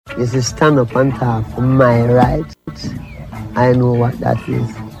is to stand up and talk for my rights. I know what that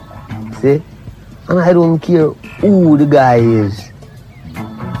is. See? And I don't care who the guy is.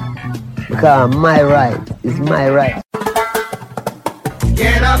 Because my right is my right.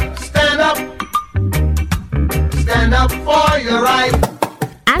 Get up, stand up for your right.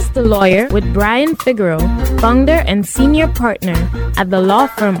 Ask the Lawyer with Brian Figueroa, founder and senior partner at the law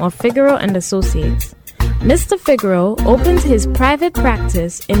firm of Figueroa and Associates. Mr. Figueroa opened his private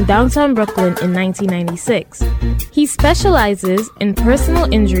practice in downtown Brooklyn in 1996. He specializes in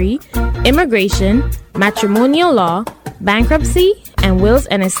personal injury, immigration, matrimonial law, bankruptcy, and wills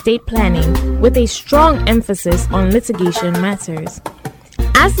and estate planning, with a strong emphasis on litigation matters.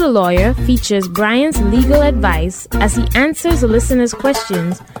 As the Lawyer features Brian's legal advice as he answers the listeners'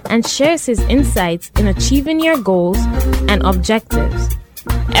 questions and shares his insights in achieving your goals and objectives.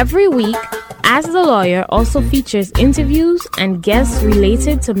 Every week, As the Lawyer also features interviews and guests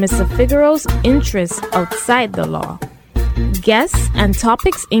related to Mr. Figueroa's interests outside the law. Guests and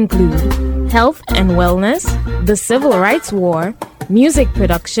topics include health and wellness, the civil rights war, music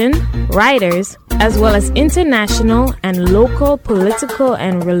production, writers, as well as international and local political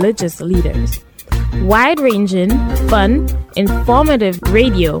and religious leaders. Wide-ranging, fun, informative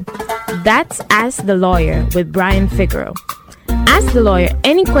radio. That's Ask the Lawyer with Brian Figueroa. Ask the Lawyer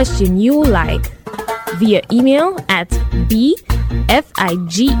any question you like via email at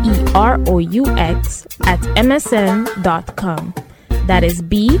bfigeroux@msn.com. That is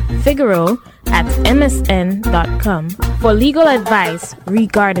bfigueroa@msn.com for legal advice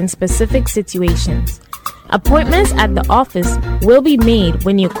regarding specific situations. Appointments at the office will be made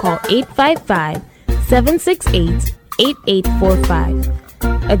when you call 855-768-8845.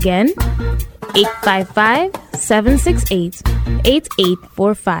 Again,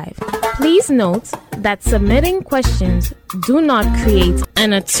 855-768-8845. Please note that submitting questions do not create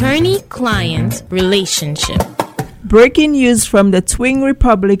an attorney-client relationship. Breaking news from the Twin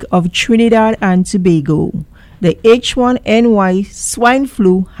Republic of Trinidad and Tobago. The H1N1 swine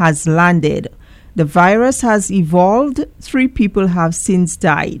flu has landed. The virus has evolved. 3 people have since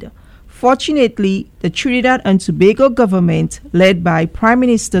died. Fortunately, the Trinidad and Tobago government, led by Prime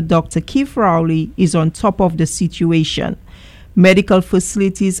Minister Dr. Keith Rowley, is on top of the situation. Medical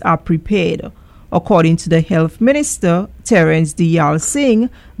facilities are prepared. According to the Health Minister, Terence Diyal Singh,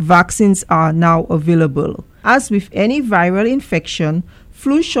 vaccines are now available. As with any viral infection,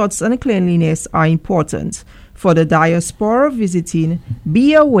 flu shots and cleanliness are important. For the diaspora visiting,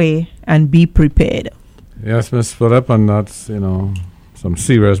 be aware and be prepared. Yes, Ms. Phillip, and that's, some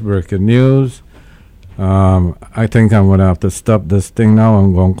serious breaking news. I think I'm going to have to stop this thing now.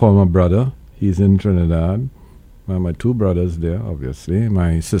 I'm going to call my brother. He's in Trinidad. My 2 brothers there, obviously.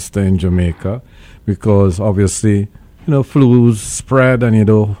 My sister in Jamaica. Because, obviously, flus spread, and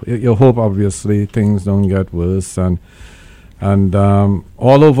you hope, obviously, things don't get worse. And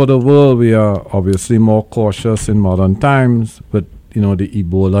all over the world, we are obviously more cautious in modern times. But, the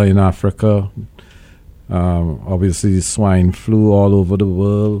Ebola in Africa, obviously swine flu all over the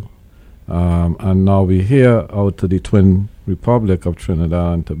world. And now we're here out to the Twin Republic of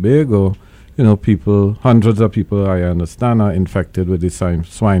Trinidad and Tobago. People, hundreds of people, I understand, are infected with the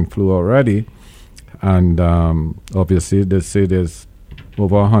swine flu already. And obviously, they say there's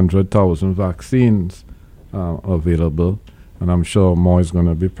over 100,000 vaccines available. And I'm sure more is going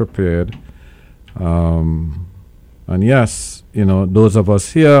to be prepared. And yes, those of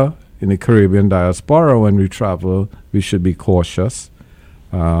us here in the Caribbean diaspora, when we travel, we should be cautious.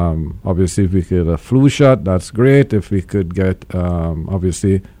 Obviously, if we get a flu shot, that's great. If we could get,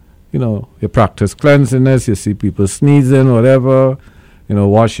 obviously, you practice cleanliness, you see people sneezing, whatever,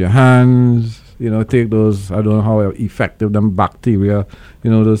 wash your hands, take those, I don't know how effective them bacteria,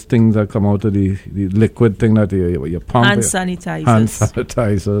 those things that come out of the liquid thing that you pump. Hand sanitizers. Hand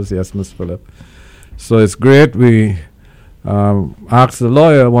sanitizers, yes, Ms. Phillip. So it's great. We Ask the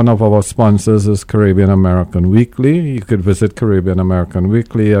Lawyer. One of our sponsors is Caribbean American Weekly. You could visit Caribbean American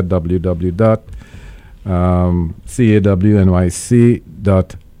Weekly at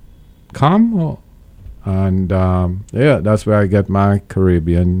www.cawnyc.com. And that's where I get my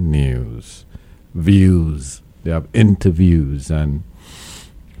Caribbean news, views. They have interviews and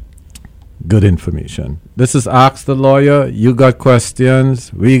good information. This is Ask the Lawyer. You got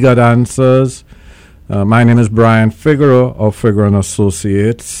questions, we got answers. My name is Brian Figueroa of Figueroa and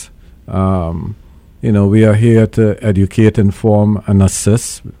Associates. We are here to educate, inform, and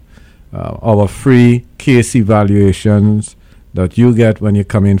assist. Our free case evaluations that you get when you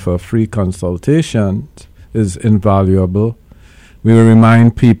come in for a free consultation is invaluable. We will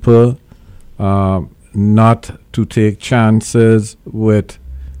remind people not to take chances with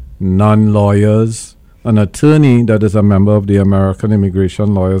non-lawyers, an attorney that is a member of the American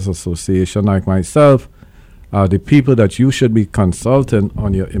Immigration Lawyers Association like myself are the people that you should be consulting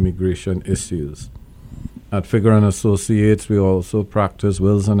on your immigration issues. At Figure and Associates, we also practice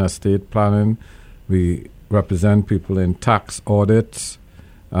wills and estate planning. We represent people in tax audits.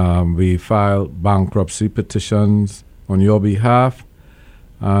 We file bankruptcy petitions on your behalf.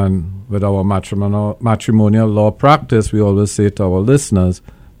 And with our matrimonial law practice, we always say to our listeners,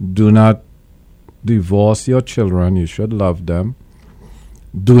 do not divorce your children. You should love them.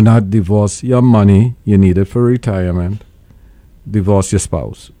 Do not divorce your money. You need it for retirement. Divorce your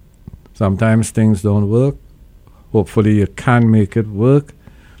spouse. Sometimes things don't work. Hopefully you can make it work,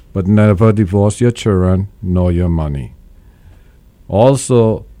 but never divorce your children nor your money.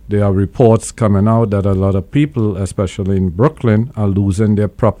 Also, there are reports coming out that a lot of people, especially in Brooklyn, are losing their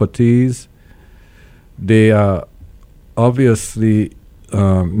properties. They are obviously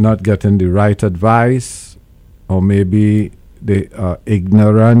not getting the right advice, or maybe they are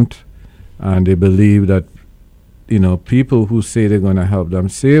ignorant and they believe that, people who say they're going to help them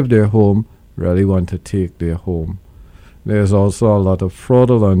save their home really want to take their home. There's also a lot of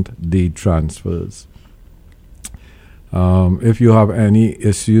fraudulent deed transfers. If you have any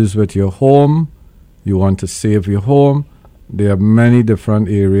issues with your home, you want to save your home, there are many different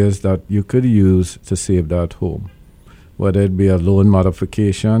areas that you could use to save that home. Whether it be a loan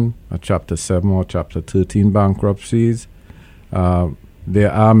modification, a Chapter 7 or Chapter 13 bankruptcies,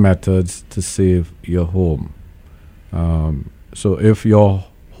 there are methods to save your home. So if your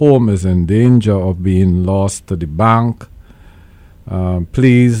home is in danger of being lost to the bank,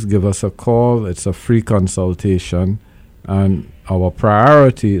 please give us a call. It's a free consultation, and our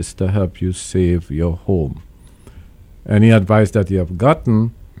priority is to help you save your home. Any advice that you have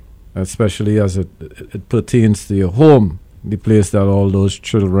gotten, especially as it pertains to your home, the place that all those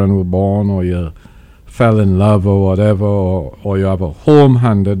children were born, or you fell in love or whatever, or you have a home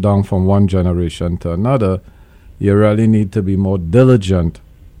handed down from one generation to another, you really need to be more diligent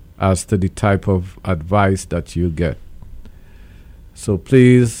as to the type of advice that you get. So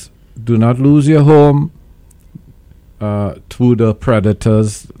please do not lose your home to the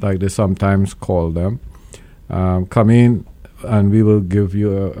predators, like they sometimes call them. Come in and we will give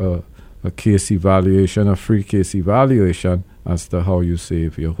you a case evaluation, a free case evaluation as to how you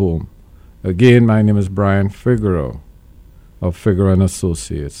save your home. Again, my name is Brian Figueroa of Figueroa and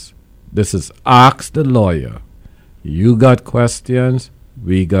Associates. This is Ask the Lawyer. You got questions,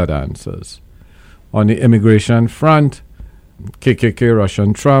 we got answers. On the immigration front, KKK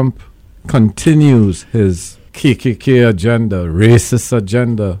Russian Trump continues his KKK agenda, racist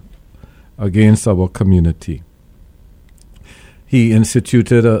agenda against our community. He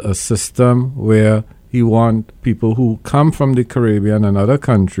instituted a system where he wants people who come from the Caribbean and other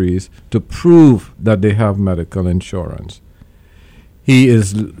countries to prove that they have medical insurance. He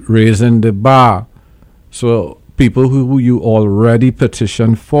is raising the bar. So people who you already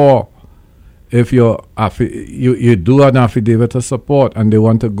petitioned for, if you do an affidavit of support and they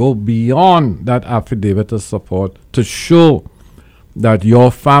want to go beyond that affidavit of support to show that your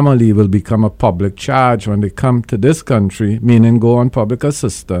family will become a public charge when they come to this country, meaning go on public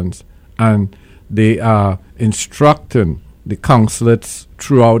assistance, and they are instructing the consulates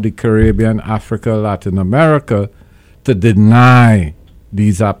throughout the Caribbean, Africa, Latin America to deny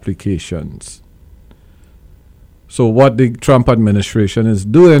these applications. So what the Trump administration is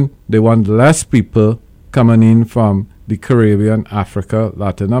doing, they want less people coming in from the Caribbean, Africa,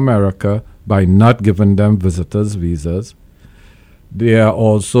 Latin America by not giving them visitors visas. They are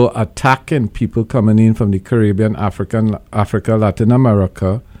also attacking people coming in from the Caribbean, Africa, Latin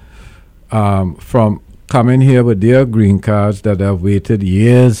America, from coming here with their green cards that they've waited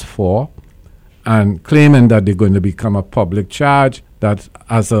years for, and claiming that they're going to become a public charge, that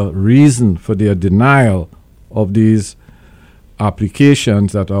as a reason for their denial of these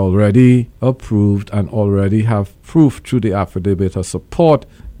applications that are already approved and already have proof through the affidavit of support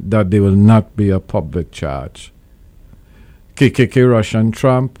that they will not be a public charge. KKK Russian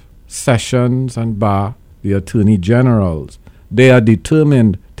Trump, Sessions, and Barr, the attorney generals, they are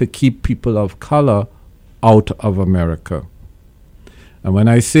determined to keep people of color out of America. And when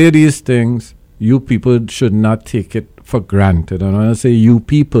I say these things, you people should not take it for granted. And when I say you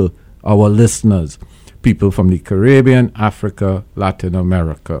people, our listeners, people from the Caribbean, Africa, Latin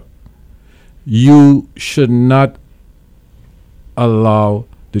America, you should not allow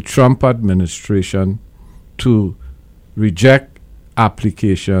the Trump administration to reject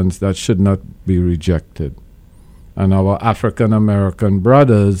applications that should not be rejected. And our African American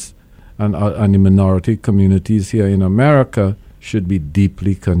brothers and the minority communities here in America should be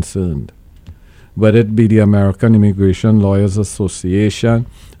deeply concerned. Whether it be the American Immigration Lawyers Association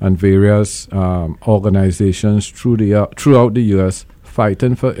and various organizations throughout the U.S.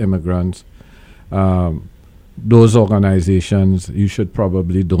 fighting for immigrants, those organizations, you should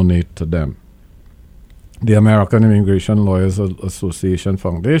probably donate to them. The American Immigration Lawyers Association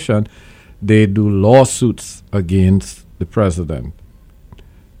Foundation, they do lawsuits against the president.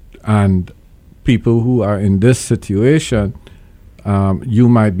 And people who are in this situation, you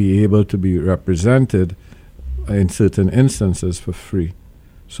might be able to be represented in certain instances for free.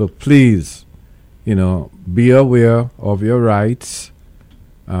 So please, be aware of your rights.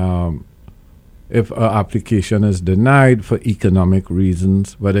 If an application is denied for economic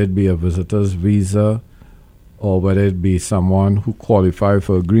reasons, whether it be a visitor's visa or whether it be someone who qualified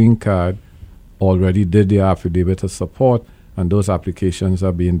for a green card, already did the affidavit of support, and those applications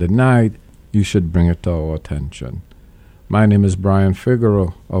are being denied, you should bring it to our attention. My name is Brian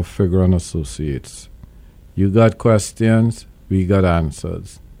Figueroa of Figueroa & Associates. You got questions, we got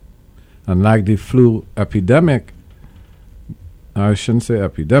answers. And like the flu epidemic, I shouldn't say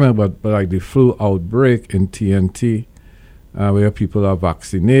epidemic, but like the flu outbreak in TNT, where people are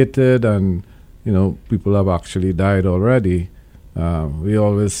vaccinated and, people have actually died already, we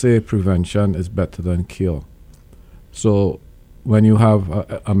always say prevention is better than cure. So when you have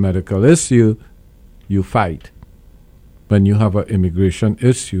a medical issue, you fight. When you have an immigration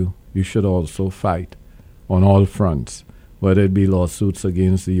issue, you should also fight on all fronts, whether it be lawsuits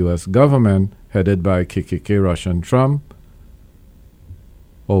against the U.S. government headed by KKK Russian Trump,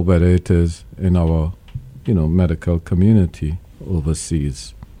 or whether it is in our, medical community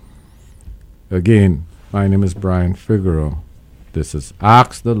overseas. Again, my name is Brian Figueroa. This is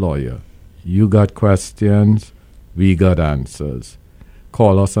Ask the Lawyer. You got questions, we got answers.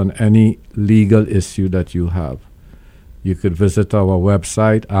 Call us on any legal issue that you have. You could visit our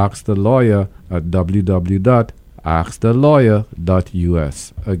website, Ask the Lawyer, at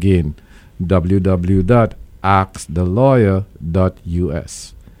www.askthelawyer.us. Again,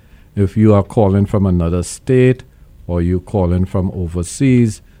 www.askthelawyer.us. If you are calling from another state or you calling from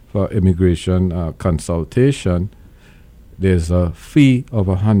overseas for immigration consultation, there's a fee of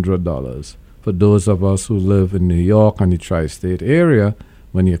 $100. For those of us who live in New York and the tri-state area,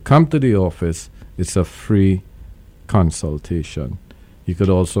 when you come to the office, it's a free consultation. You could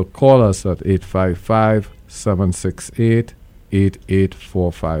also call us at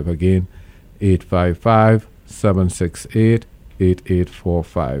 855-768-8845. Again,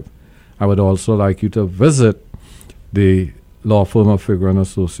 855-768-8845. I would also like you to visit the law firm of Figueroa &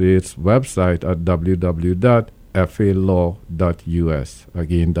 Associates website at www.falaw.us.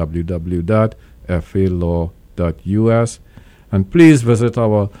 Again, www.falaw.us. And please visit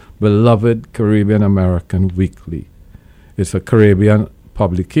our beloved Caribbean American Weekly. It's a Caribbean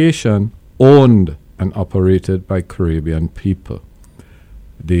publication owned and operated by Caribbean people.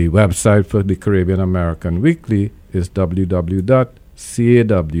 The website for the Caribbean American Weekly is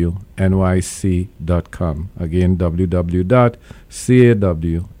www.cawnyc.com. Again,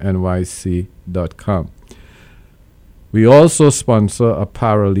 www.cawnyc.com. We also sponsor a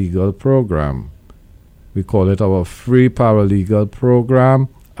paralegal program. We call it our free paralegal program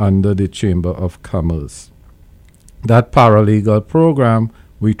under the Chamber of Commerce. That paralegal program,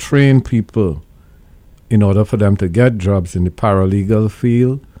 we train people in order for them to get jobs in the paralegal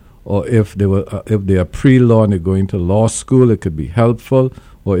field, or if they are pre-law and they're going to law school, it could be helpful.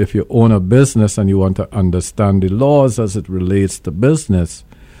 Or if you own a business and you want to understand the laws as it relates to business,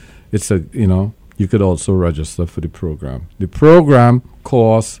 you could also register for the program. The program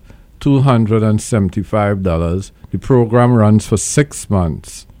costs $275. The program runs for 6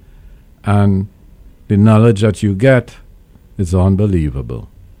 months, and the knowledge that you get is unbelievable.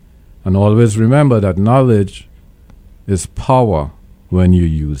 And always remember that knowledge is power when you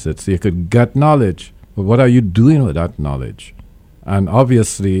use it. So you could get knowledge, but what are you doing with that knowledge? And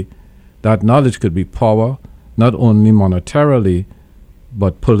obviously, that knowledge could be power, not only monetarily,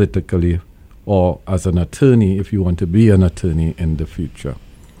 but politically, or as an attorney, if you want to be an attorney in the future.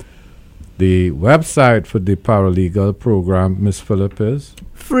 The website for the paralegal program, Ms. Phillip, is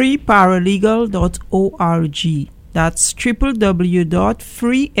freeparalegal.org. That's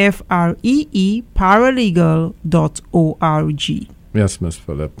www.freeparalegal.org. Yes, Ms.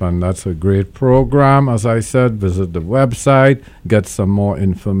 Phillip, and that's a great program. As I said, visit the website, get some more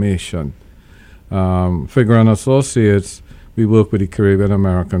information. Figueroa & Associates, we work with the Caribbean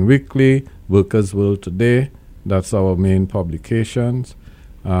American Weekly, Workers' World Today. That's our main publications.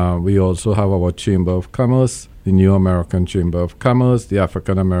 We also have our Chamber of Commerce, the New American Chamber of Commerce, the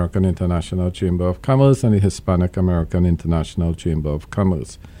African American International Chamber of Commerce, and the Hispanic American International Chamber of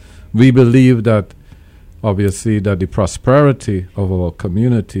Commerce. We believe that, obviously, that the prosperity of our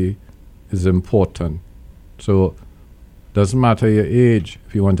community is important. So, doesn't matter your age.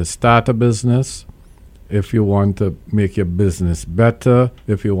 If you want to start a business, if you want to make your business better,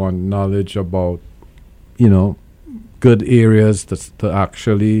 if you want knowledge about, good areas to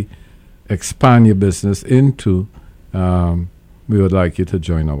actually expand your business into, we would like you to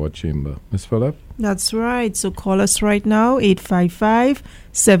join our chamber. Ms. Phillip? That's right. So call us right now,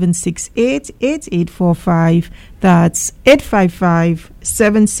 855-768-8845. That's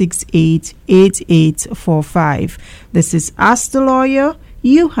 855-768-8845. This is Ask the Lawyer.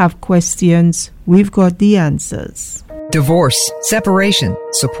 You have questions. We've got the answers. Divorce, separation,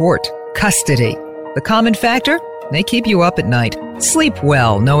 support, custody. The common factor? They keep you up at night. Sleep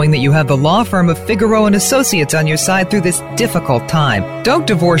well knowing that you have the law firm of Figueroa & Associates on your side through this difficult time. Don't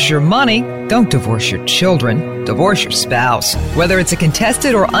divorce your money. Don't divorce your children. Divorce your spouse. Whether it's a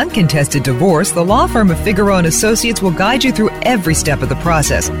contested or uncontested divorce, the law firm of Figueroa & Associates will guide you through every step of the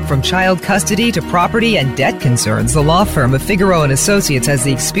process. From child custody to property and debt concerns, the law firm of Figueroa & Associates has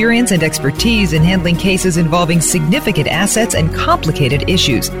the experience and expertise in handling cases involving significant assets and complicated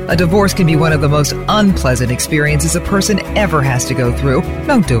issues. A divorce can be one of the most unpleasant experiences a person ever has to go through.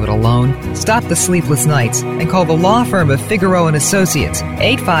 Don't do it alone. Stop the sleepless nights and call the law firm of Figueroa & Associates,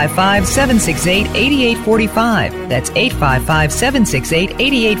 855-768-8845. That's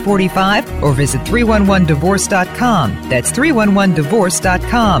 855-768-8845, or visit 311divorce.com. That's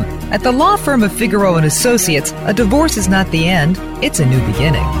 311divorce.com. At the law firm of Figueroa & Associates, a divorce is not the end, it's a new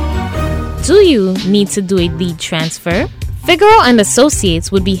beginning. Do you need to do a deed transfer? Figueroa & Associates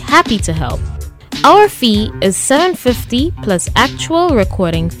would be happy to help. Our fee is $750 plus actual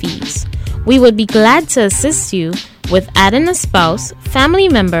recording fees. We would be glad to assist you with adding a spouse, family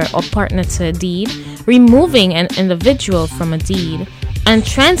member, or partner to a deed, removing an individual from a deed, and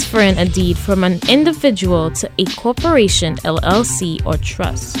transferring a deed from an individual to a corporation, LLC, or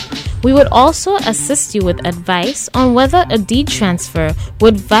trust. We would also assist you with advice on whether a deed transfer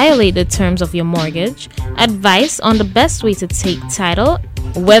would violate the terms of your mortgage, advice on the best way to take title,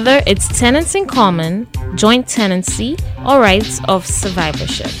 whether it's tenants in common, joint tenancy, or rights of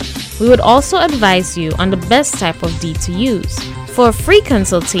survivorship. We would also advise you on the best type of deed to use. For a free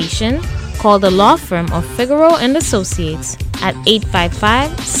consultation, call the law firm of Figueroa & Associates at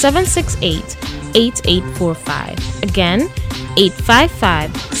 855-768-8845. Again,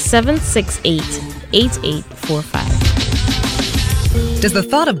 855-768-8845. Does the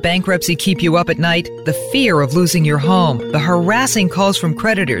thought of bankruptcy keep you up at night? The fear of losing your home, the harassing calls from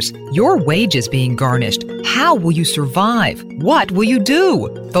creditors, your wages being garnished. How will you survive? What will you do?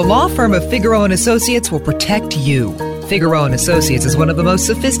 The law firm of Figueroa & Associates will protect you. Figueroa & Associates is one of the most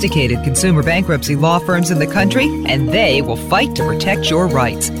sophisticated consumer bankruptcy law firms in the country, and they will fight to protect your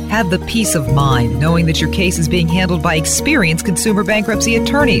rights. Have the peace of mind knowing that your case is being handled by experienced consumer bankruptcy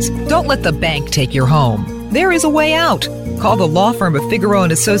attorneys. Don't let the bank take your home. There is a way out. Call the law firm of Figueroa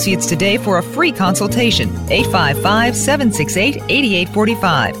 & Associates today for a free consultation.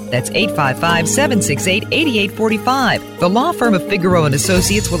 855-768-8845. That's 855-768-8845. The law firm of Figueroa &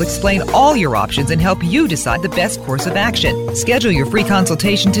 Associates will explain all your options and help you decide the best course of action. Schedule your free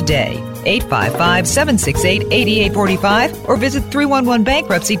consultation today. 855-768-8845 or visit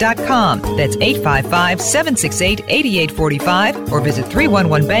 311bankruptcy.com. That's 855-768-8845 or visit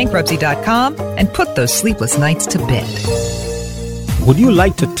 311bankruptcy.com and put those sleepless nights to bed. Would you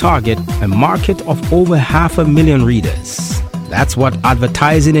like to target a market of over 500,000 readers? That's what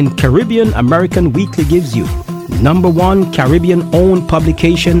advertising in Caribbean American Weekly gives you. #1 Caribbean-owned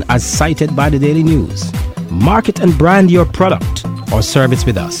publication as cited by the Daily News. Market and brand your product or service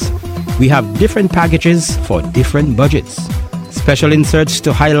with us. We have different packages for different budgets. Special inserts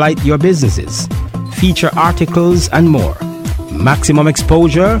to highlight your businesses. Feature articles and more. Maximum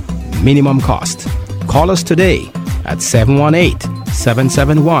exposure, minimum cost. Call us today at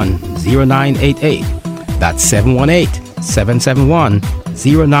 718-771-0988. That's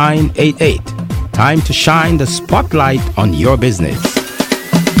 718-771-0988. Time to shine the spotlight on your business.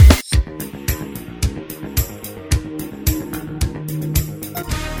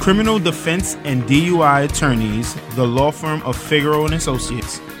 Criminal defense and DUI attorneys, the law firm of Figueroa &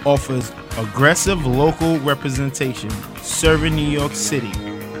 Associates, offers aggressive local representation serving New York City.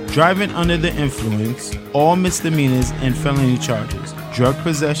 Driving under the influence, all misdemeanors and felony charges, drug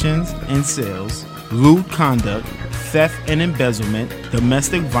possessions and sales, lewd conduct, theft and embezzlement,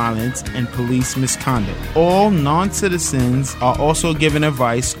 domestic violence, and police misconduct. All non-citizens are also given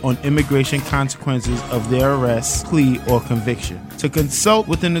advice on immigration consequences of their arrest, plea, or conviction. To consult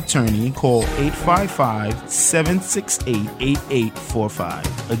with an attorney, call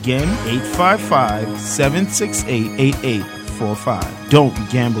 855-768-8845. Again, 855-768-8845. Don't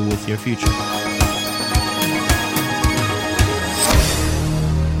gamble with your future.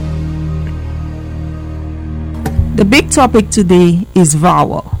 The big topic today is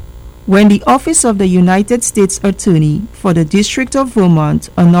VAWA. When the Office of the United States Attorney for the District of Vermont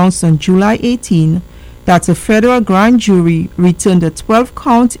announced on July 18 that a federal grand jury returned a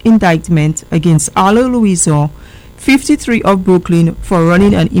 12-count indictment against Arlo Louison, 53 of Brooklyn, for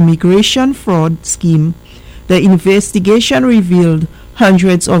running an immigration fraud scheme, the investigation revealed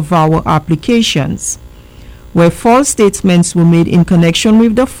hundreds of VAWA applications, where false statements were made in connection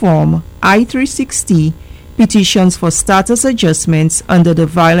with the Form I-360 petitions for status adjustments under the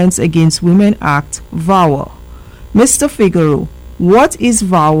Violence Against Women Act, VAWA. Mr. Figueroa, what is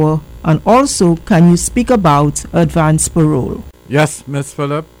VAWA, and also can you speak about advance parole? Yes, Miss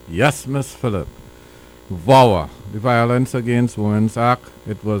Phillip. Yes, Miss Phillip. VAWA, the Violence Against Women Act,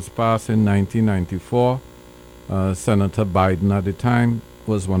 it was passed in 1994. Senator Biden at the time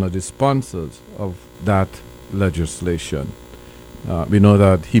was one of the sponsors of that legislation. We know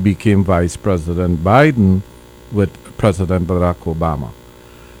that he became Vice President Biden with President Barack Obama.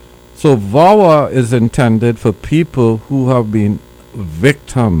 So VAWA is intended for people who have been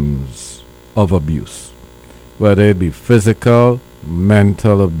victims of abuse, whether it be physical,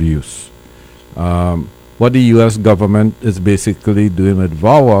 mental abuse. What the U.S. government is basically doing with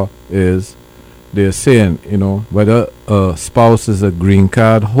VAWA is they're saying, whether a spouse is a green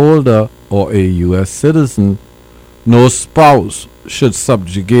card holder or a U.S. citizen, no spouse should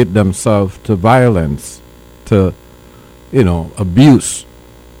subjugate themselves to violence, to, abuse,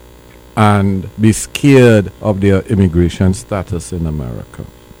 and be scared of their immigration status in America.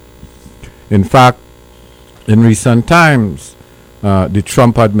 In fact, in recent times, the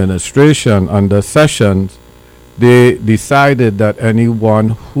Trump administration under Sessions, they decided that anyone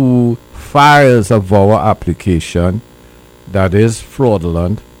who files a VAWA application that is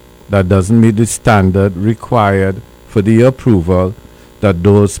fraudulent, that doesn't meet the standard required for the approval, that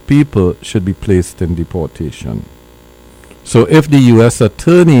those people should be placed in deportation. So if the U.S.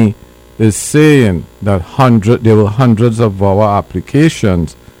 attorney is saying that there were hundreds of VAWA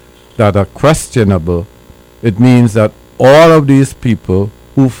applications that are questionable, it means that all of these people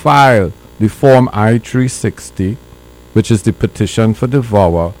who filed the Form I-360, which is the petition for the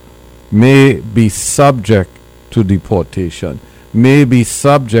VAWA, may be subject to deportation, may be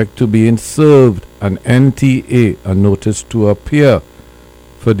subject to being served an NTA, a notice to appear,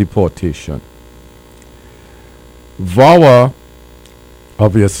 for deportation. VAWA,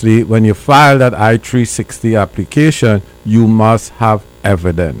 obviously, when you file that I-360 application, you must have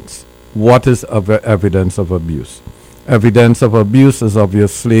evidence. What is evidence of abuse? Evidence of abuse is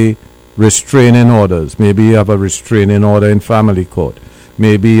obviously restraining orders. Maybe you have a restraining order in family court.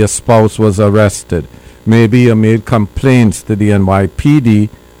 Maybe your spouse was arrested. Maybe you made complaints to the NYPD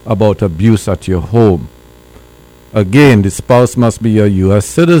about abuse at your home. Again, the spouse must be a U.S.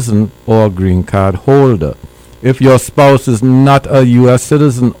 citizen or a green card holder. If your spouse is not a U.S.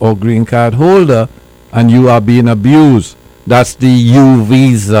 citizen or green card holder and you are being abused, that's the U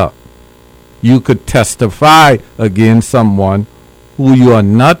visa. You could testify against someone who you are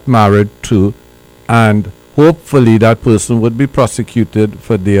not married to, and hopefully that person would be prosecuted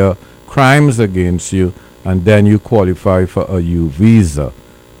for their crimes against you, and then you qualify for a U visa.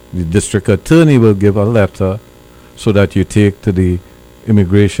 The district attorney will give a letter so that you take to the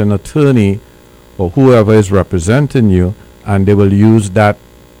immigration attorney or whoever is representing you, and they will use that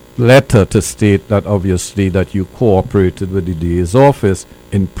letter to state that obviously that you cooperated with the DA's office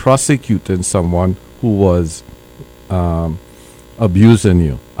in prosecuting someone who was abusing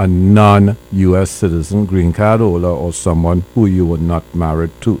you, a non-U.S. citizen, green card holder, or someone who you were not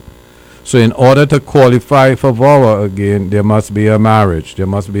married to. So in order to qualify for VAWA, again, there must be a marriage, there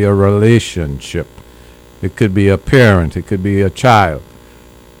must be a relationship. It could be a parent, it could be a child.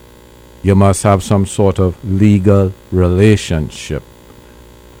 You must have some sort of legal relationship.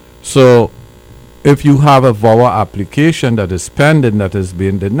 So if you have a VAWA application that is pending, that is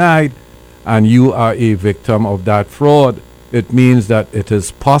being denied, and you are a victim of that fraud, it means that it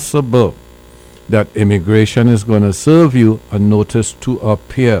is possible that immigration is going to serve you a notice to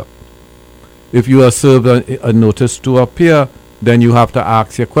appear. If you are served a notice to appear, then you have to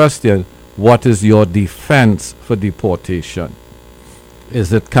ask your question, what is your defense for deportation?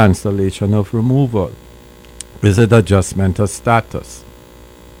 Is it cancellation of removal? Is it adjustment of status?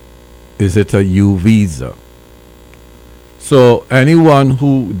 Is it a U visa? So anyone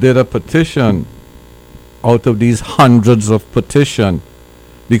who did a petition out of these hundreds of petitions,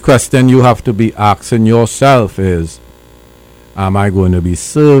 the question you have to be asking yourself is, am I going to be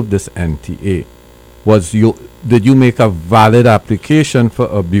served this NTA? Did you make a valid application for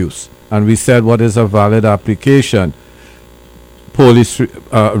abuse? And we said, what is a valid application? Police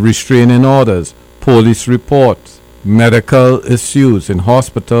restraining orders, police reports, medical issues in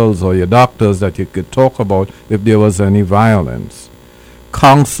hospitals or your doctors that you could talk about if there was any violence.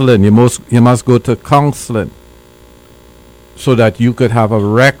 Counseling, you must go to counseling so that you could have a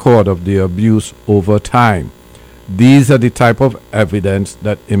record of the abuse over time. These are the type of evidence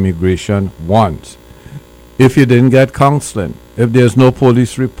that immigration wants. If you didn't get counseling, if there's no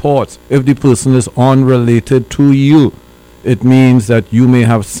police reports, if the person is unrelated to you, it means that you may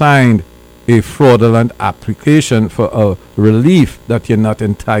have signed a fraudulent application for a relief that you're not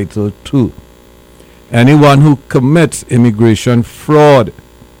entitled to. Anyone who commits immigration fraud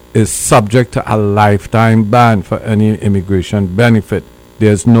is subject to a lifetime ban for any immigration benefit.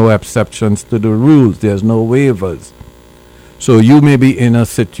 There's no exceptions to the rules. There's no waivers. So you may be in a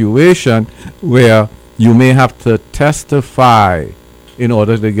situation where you may have to testify in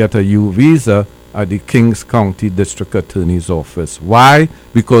order to get a U visa at the Kings County District Attorney's Office. Why?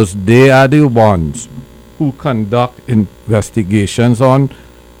 Because they are the ones who conduct investigations on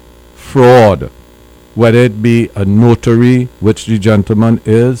fraud, whether it be a notary, which the gentleman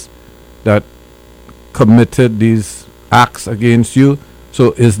is, that committed these acts against you.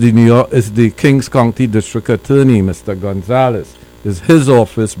 So is the Kings County District Attorney, Mr. Gonzalez, is his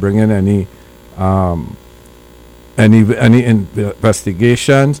office bringing any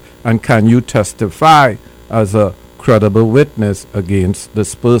investigations, and can you testify as a credible witness against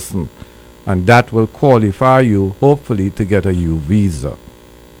this person? And that will qualify you, hopefully, to get a U visa.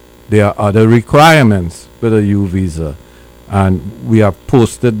 There are other requirements with a U visa, and we have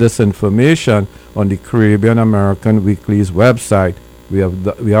posted this information on the Caribbean American Weekly's website. We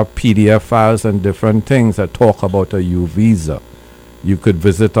have PDF files and different things that talk about a U visa. You could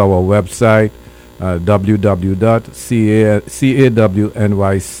visit our website,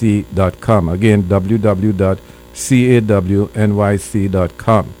 www.cawnyc.com. Again,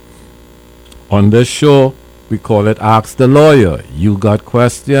 www.cawnyc.com. On this show, we call it Ask the Lawyer. You got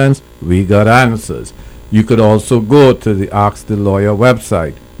questions, we got answers. You could also go to the Ask the Lawyer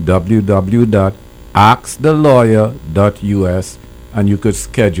website, www.askthelawyer.us, and you could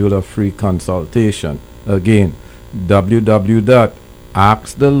schedule a free consultation. Again,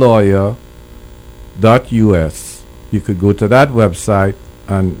 www.askthelawyer.us. You could go to that website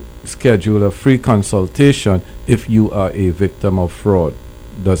and schedule a free consultation if you are a victim of fraud.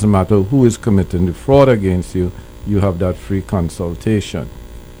 Doesn't matter who is committing the fraud against you, you have that free consultation.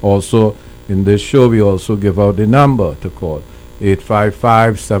 Also, in this show, we also give out the number to call,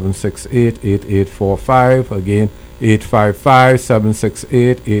 855-768-8845. Again,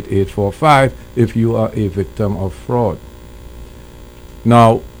 855-768-8845 if you are a victim of fraud.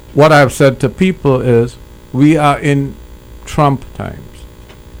 Now, what I've said to people is, we are in Trump times.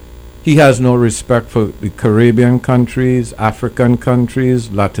 He has no respect for the Caribbean countries, African countries,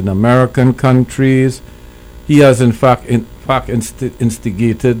 Latin American countries. He has in fact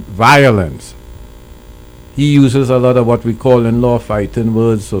instigated violence. He uses a lot of what we call in law fighting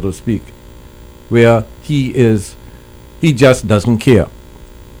words, so to speak, where he just doesn't care.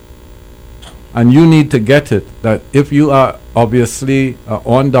 And you need to get it, that if you are obviously an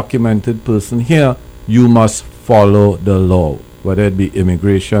undocumented person here, you must follow the law, whether it be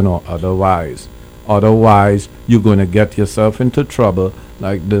immigration or otherwise. Otherwise, you're going to get yourself into trouble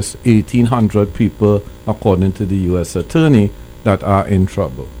like this 1,800 people, according to the U.S. Attorney, that are in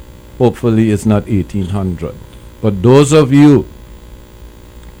trouble. Hopefully it's not 1,800. But those of you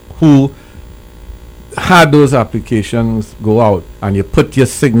who had those applications go out and you put your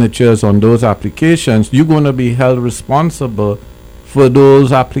signatures on those applications, you're going to be held responsible for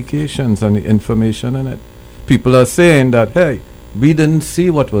those applications and the information in it. People are saying that, hey, we didn't see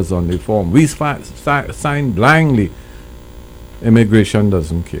what was on the form. We signed blindly. Immigration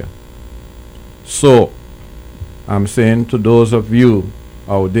doesn't care. So, I'm saying to those of you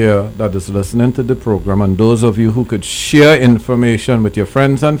out there that is listening to the program, and those of you who could share information with your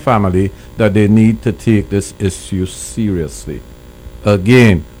friends and family, that they need to take this issue seriously.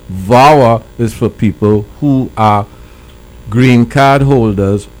 Again, VAWA is for people who are green card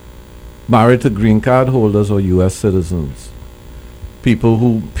holders, married to green card holders or U.S. citizens. People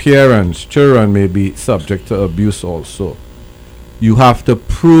who children may be subject to abuse also. You have to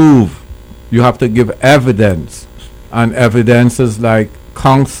prove You have to give evidence. And evidence is like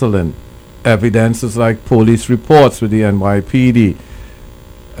counseling. Evidence is like police reports with the NYPD.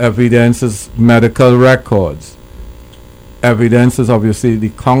 Evidence is medical records. Evidence is obviously the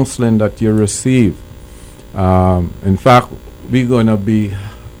counseling that you receive. In fact, we're going to be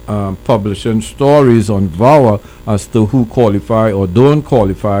publishing stories on VAWA as to who qualify or don't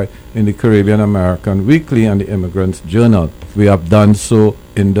qualify in the Caribbean American Weekly and the Immigrants Journal. We have done so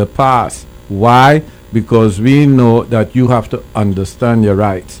in the past. Why? Because we know that you have to understand your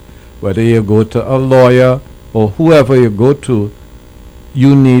rights. Whether you go to a lawyer or whoever you go to,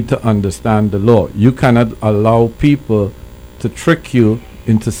 you need to understand the law. You cannot allow people to trick you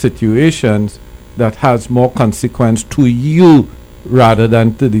into situations that has more consequence to you rather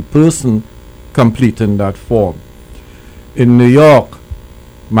than to the person completing that form. In New York,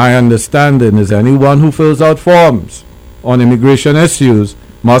 my understanding is anyone who fills out forms on immigration issues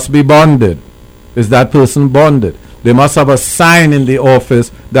must be bonded. Is that person bonded? They must have a sign in the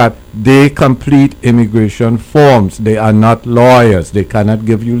office that they complete immigration forms. They are not lawyers. They cannot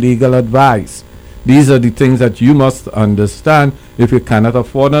give you legal advice. These are the things that you must understand. If you cannot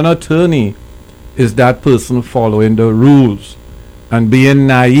afford an attorney, is that person following the rules? And being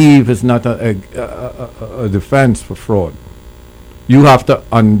naive is not a defense for fraud. You have to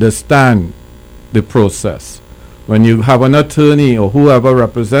understand the process. When you have an attorney or whoever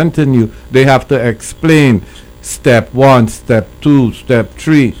representing you, they have to explain step 1, step 2, step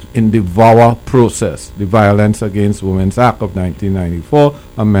 3 in the VAWA process, the Violence Against Women's Act of 1994,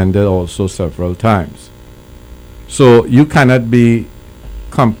 amended also several times. So you cannot be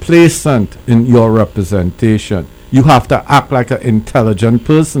complacent in your representation. You have to act like an intelligent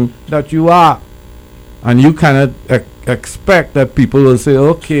person that you are. And you cannot expect that people will say,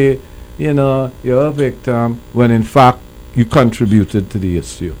 okay, you know, you're a victim, when in fact you contributed to the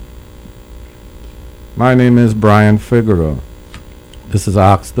issue. My name is Brian Figueroa. This is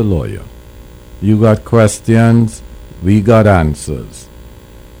Ask the Lawyer. You got questions, we got answers.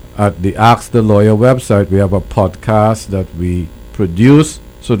 At the Ask the Lawyer website, we have a podcast that we produce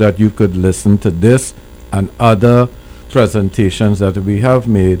so that you could listen to this and other presentations that we have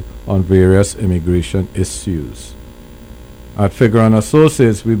made on various immigration issues. At Figueroa &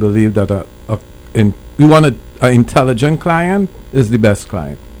 Associates, we believe that we want an intelligent client is the best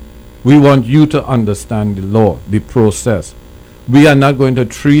client. We want you to understand the law, the process. We are not going to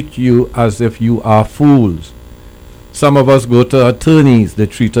treat you as if you are fools. Some of us go to attorneys, they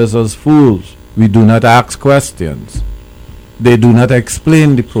treat us as fools. We do not ask questions. They do not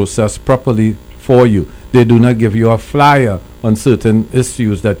explain the process properly for you. They do not give you a flyer on certain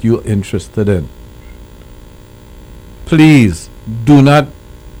issues that you're interested in. Please do not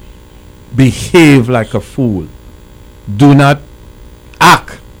behave like a fool. Do not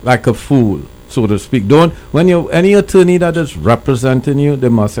act like a fool, so to speak. Any attorney that is representing you, they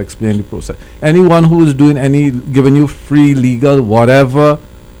must explain the process. Anyone who is giving you free legal whatever,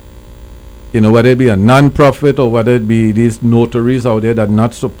 whether it be a non-profit or whether it be these notaries out there that are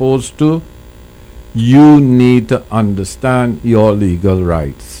not supposed to, you need to understand your legal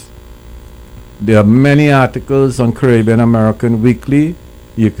rights. There are many articles on Caribbean American Weekly.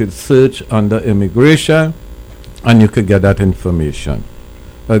 You could search under immigration and you could get that information.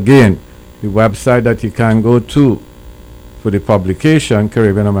 Again, the website that you can go to for the publication,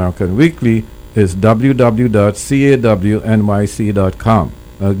 Caribbean American Weekly, is www.cawnyc.com.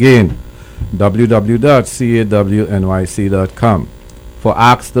 Again, www.cawnyc.com. For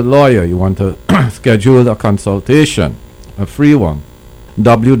Ask the Lawyer, you want to schedule a consultation, a free one,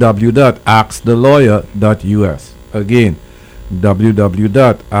 www.askthelawyer.us. Again,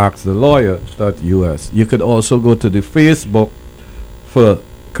 www.askthelawyer.us. You could also go to the Facebook for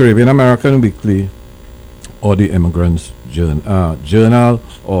Caribbean American Weekly or the Immigrants Journal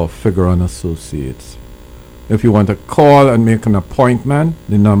or Figueroa & Associates. If you want to call and make an appointment,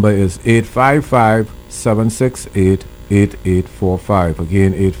 the number is 855-768-8845.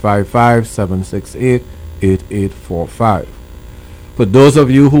 Again, 855-768-8845. For those of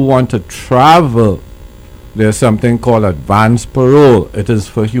you who want to travel, there's something called advance parole. It is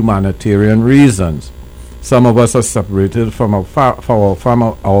for humanitarian reasons. Some of us are separated from our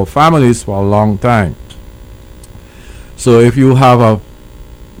families for a long time. So if you have a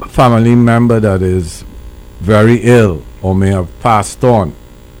family member that is very ill or may have passed on,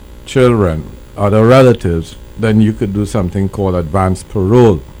 children, other relatives, then you could do something called advance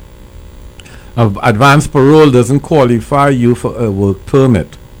parole. Advance parole doesn't qualify you for a work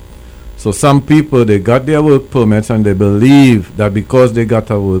permit. So some people, they got their work permits and they believe that because they got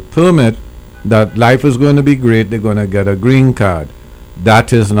a work permit, that life is going to be great, they're going to get a green card.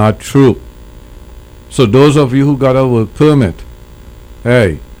 That is not true. So those of you who got a work permit,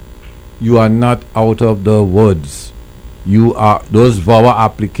 hey, you are not out of the woods. Those VAWA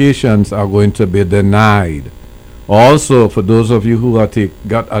applications are going to be denied. Also, for those of you who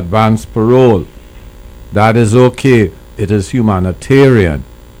got advanced parole, that is okay. It is humanitarian.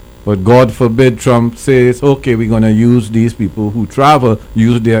 But God forbid Trump says, okay, we're going to use these people who travel,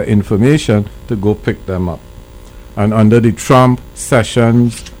 use their information to go pick them up. And under the Trump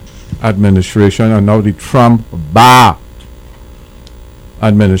Sessions administration and now the Trump Barr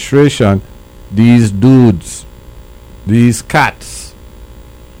administration, these dudes, these cats,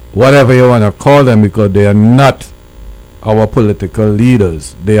 whatever you want to call them, because they are not our political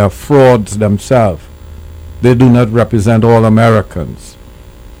leaders. They are frauds themselves. They do not represent all Americans.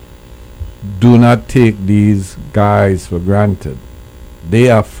 Do not take these guys for granted.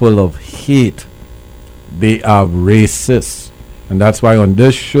 They are full of hate. They are racist. And that's why on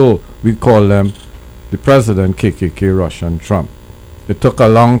this show we call them the President KKK Russian Trump. It took a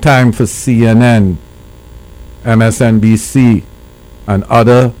long time for CNN, MSNBC, and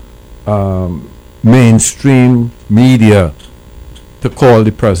other mainstream media to call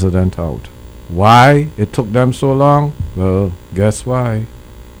the president out. Why it took them so long? Well, guess why?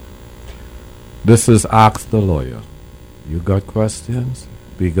 This is Ask the Lawyer. You got questions?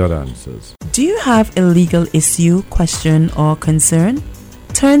 We got answers. Do you have a legal issue, question, or concern?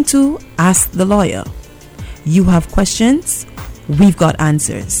 Turn to Ask the Lawyer. You have questions? We've got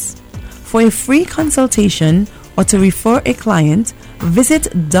answers. For a free consultation or to refer a client, visit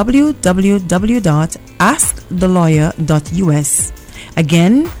www.askthelawyer.us.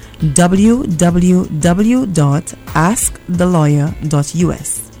 Again,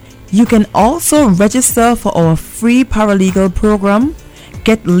 www.askthelawyer.us. You can also register for our free paralegal program,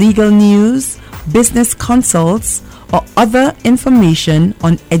 get legal news, business consults, or other information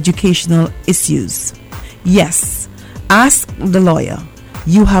on educational issues. Yes, Ask the Lawyer.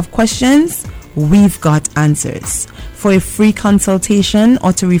 You have questions? We've got answers. For a free consultation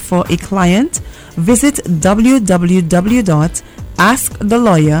or to refer a client, visit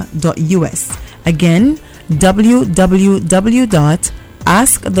www.askthelawyer.us. Again,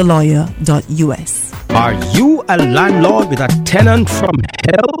 www.askthelawyer.us. Are you a landlord with a tenant from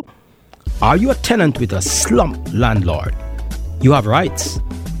hell? Are you a tenant with a slump landlord? You have rights.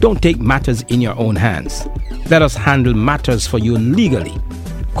 Don't take matters in your own hands. Let us handle matters for you legally.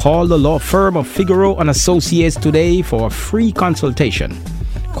 Call the law firm of Figaro and Associates today for a free consultation.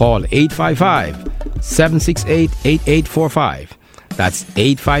 Call 855-768-8845. That's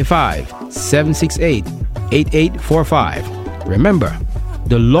 855-768-8845. Remember,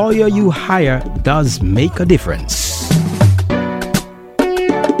 the lawyer you hire does make a difference.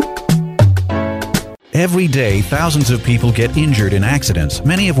 Every day, thousands of people get injured in accidents,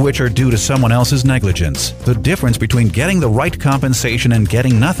 many of which are due to someone else's negligence. The difference between getting the right compensation and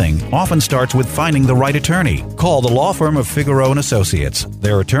getting nothing often starts with finding the right attorney. Call the law firm of Figaro & Associates.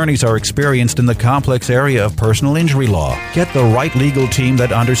 Their attorneys are experienced in the complex area of personal injury law. Get the right legal team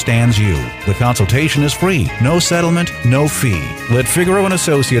that understands you. The consultation is free. No settlement, no fee. Let Figaro &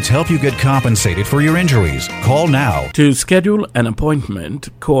 Associates help you get compensated for your injuries. Call now. To schedule an appointment,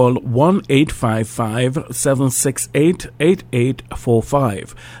 call 1-855-768-8845.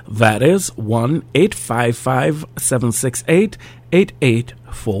 That is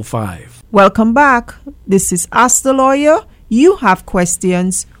 1-855-768-8845. Welcome back. This is Ask the Lawyer. You have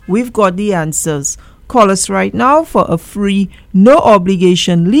questions. We've got the answers. Call us right now for a free, no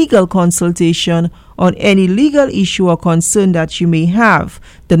obligation legal consultation on any legal issue or concern that you may have.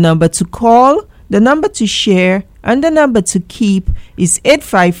 The number to call, the number to share, and the number to keep is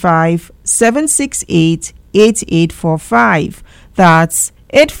 855-768-8845. That's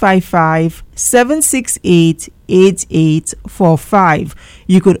 855-768-8845.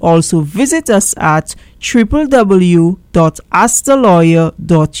 You could also visit us at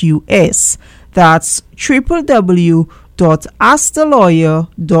www.askthelawyer.us. That's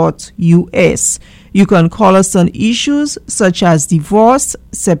www.askthelawyer.us. You can call us on issues such as divorce,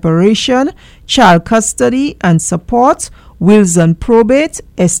 separation, child custody and support, wills and probate,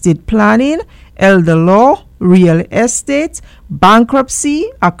 estate planning, elder law, real estate, bankruptcy,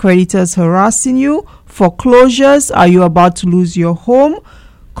 are creditors harassing you, foreclosures, are you about to lose your home,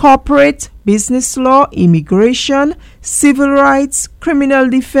 corporate, business law, immigration, civil rights, criminal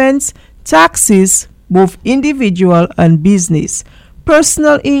defense, taxes, both individual and business,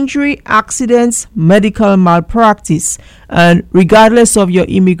 personal injury, accidents, medical malpractice, and regardless of your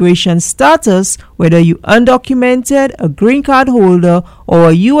immigration status, whether you undocumented, a green card holder, or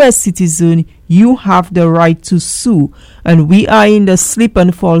a U.S. citizen, you have the right to sue. And we are in the slip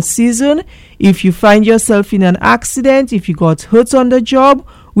and fall season. If you find yourself in an accident, if you got hurt on the job,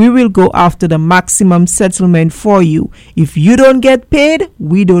 we will go after the maximum settlement for you. If you don't get paid,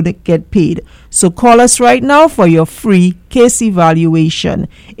 we don't get paid. So call us right now for your free case evaluation.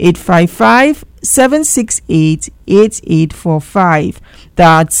 855-768-8845.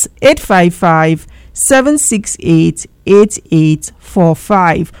 That's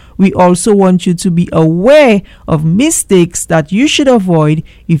 855-768-8845. We also want you to be aware of mistakes that you should avoid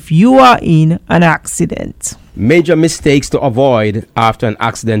if you are in an accident. Major mistakes to avoid after an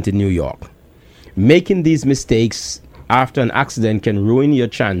accident in New York. Making these mistakes after an accident can ruin your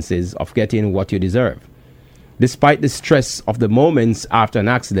chances of getting what you deserve. Despite the stress of the moments after an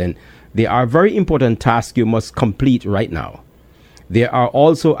accident, there are very important tasks you must complete right now. There are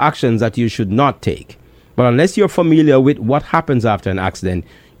also actions that you should not take. But unless you're familiar with what happens after an accident,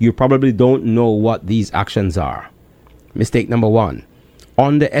 you probably don't know what these actions are. Mistake number 1,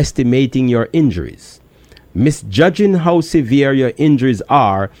 underestimating your injuries. Misjudging how severe your injuries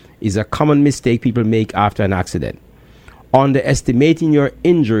are is a common mistake people make after an accident. Underestimating your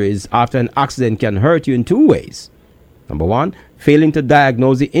injuries after an accident can hurt you in 2 ways. Number 1, failing to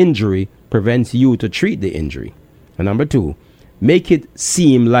diagnose the injury prevents you to treat the injury. And number 2, make it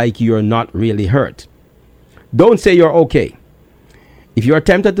seem like you're not really hurt. Don't say you're okay. If you're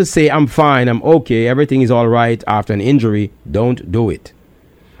tempted to say, I'm fine, I'm okay, everything is all right after an injury, don't do it.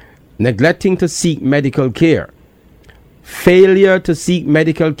 Neglecting to seek medical care. Failure to seek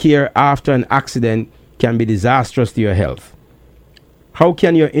medical care after an accident can be disastrous to your health. How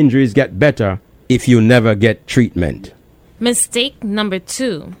can your injuries get better if you never get treatment? Mistake number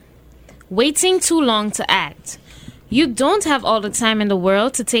 2, waiting too long to act. You don't have all the time in the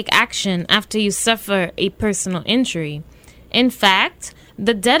world to take action after you suffer a personal injury. In fact,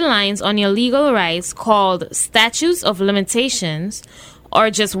 the deadlines on your legal rights, called statutes of limitations, are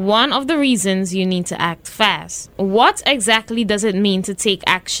just one of the reasons you need to act fast. What exactly does it mean to take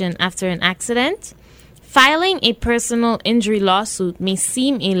action after an accident? Filing a personal injury lawsuit may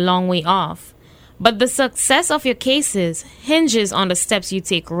seem a long way off, but the success of your cases hinges on the steps you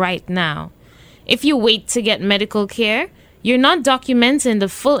take right now. If you wait to get medical care, you're not documenting the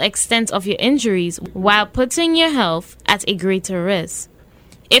full extent of your injuries while putting your health at a greater risk.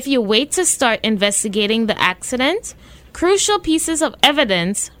 If you wait to start investigating the accident, crucial pieces of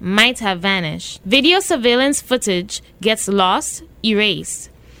evidence might have vanished. Video surveillance footage gets lost, erased.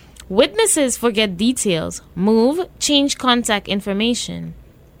 Witnesses forget details, move, change contact information.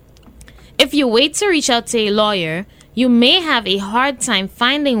 If you wait to reach out to a lawyer, you may have a hard time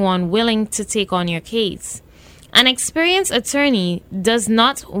finding one willing to take on your case. An experienced attorney does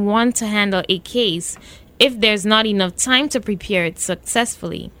not want to handle a case if there's not enough time to prepare it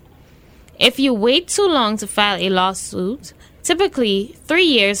successfully. If you wait too long to file a lawsuit, typically 3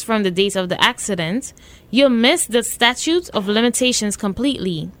 years from the date of the accident, you'll miss the statute of limitations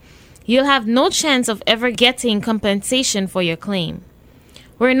completely. You'll have no chance of ever getting compensation for your claim.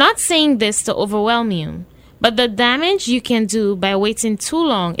 We're not saying this to overwhelm you, but the damage you can do by waiting too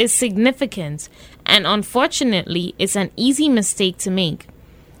long is significant, and unfortunately, it's an easy mistake to make.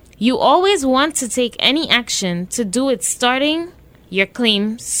 You always want to take any action to do it starting your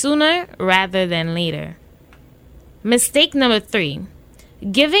claim sooner rather than later. Mistake number 3,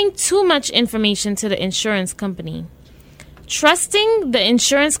 giving too much information to the insurance company. Trusting the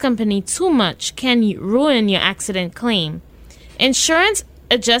insurance company too much can ruin your accident claim. Insurance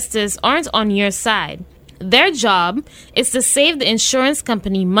adjusters aren't on your side. Their job is to save the insurance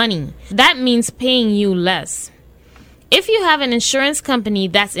company money. That means paying you less. If you have an insurance company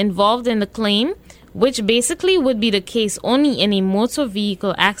that's involved in the claim, which basically would be the case only in a motor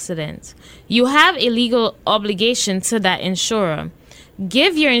vehicle accident, you have a legal obligation to that insurer.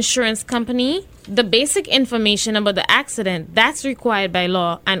 Give your insurance company the basic information about the accident that's required by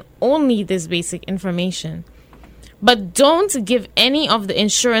law, and only this basic information. But don't give any of the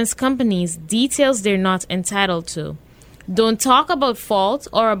insurance companies details they're not entitled to. Don't talk about fault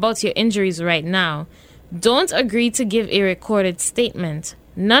or about your injuries right now. Don't agree to give a recorded statement.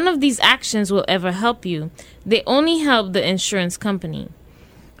 None of these actions will ever help you. They only help the insurance company.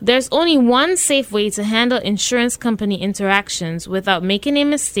 There's only one safe way to handle insurance company interactions without making a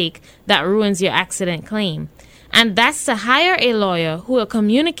mistake that ruins your accident claim, and that's to hire a lawyer who will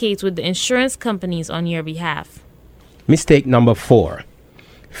communicate with the insurance companies on your behalf. Mistake number 4,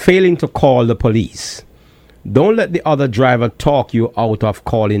 failing to call the police. Don't let the other driver talk you out of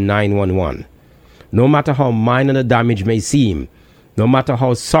calling 911. No matter how minor the damage may seem, no matter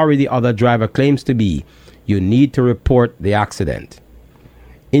how sorry the other driver claims to be, you need to report the accident.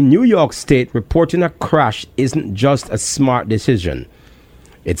 In New York State, reporting a crash isn't just a smart decision.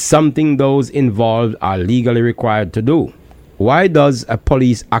 It's something those involved are legally required to do. Why does a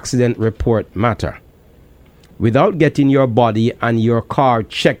police accident report matter? Without getting your body and your car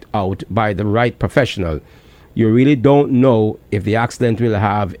checked out by the right professional, you really don't know if the accident will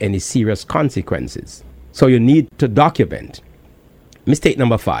have any serious consequences. So you need to document. Mistake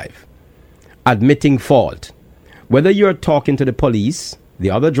number 5, admitting fault. Whether you're talking to the police,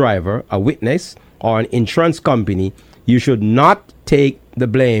 the other driver, a witness, or an insurance company, you should not take the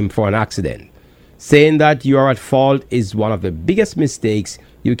blame for an accident. Saying that you are at fault is one of the biggest mistakes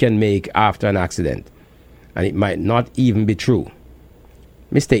you can make after an accident, and it might not even be true.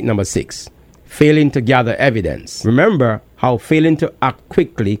 Mistake number 6, failing to gather evidence. Remember how failing to act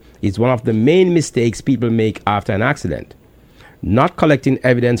quickly is one of the main mistakes people make after an accident. Not collecting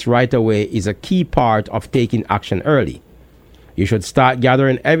evidence right away is a key part of taking action early. You should start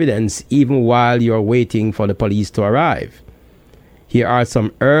gathering evidence even while you're waiting for the police to arrive. Here are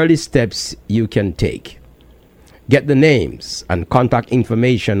some early steps you can take. Get the names and contact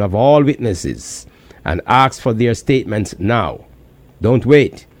information of all witnesses and ask for their statements now. Don't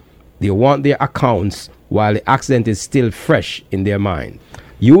wait. They want their accounts while the accident is still fresh in their mind.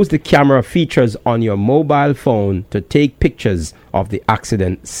 Use the camera features on your mobile phone to take pictures of the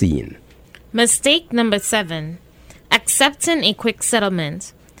accident scene. Mistake number 7, accepting a quick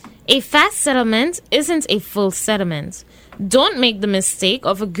settlement. A fast settlement isn't a full settlement. Don't make the mistake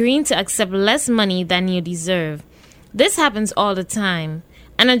of agreeing to accept less money than you deserve. This happens all the time.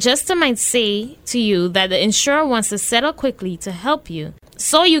 An adjuster might say to you that the insurer wants to settle quickly to help you,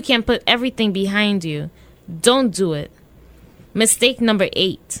 so you can put everything behind you. Don't do it. Mistake number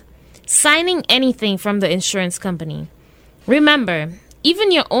 8, signing anything from the insurance company. Remember,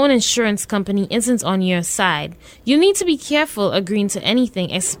 even your own insurance company isn't on your side. You need to be careful agreeing to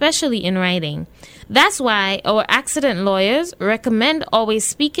anything, especially in writing. That's why our accident lawyers recommend always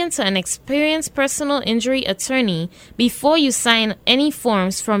speaking to an experienced personal injury attorney before you sign any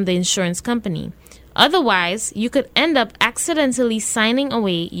forms from the insurance company. Otherwise, you could end up accidentally signing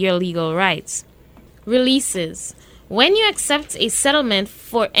away your legal rights. Releases. When you accept a settlement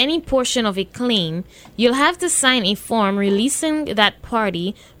for any portion of a claim, you'll have to sign a form releasing that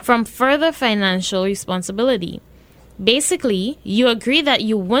party from further financial responsibility. Basically, you agree that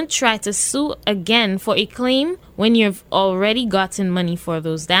you won't try to sue again for a claim when you've already gotten money for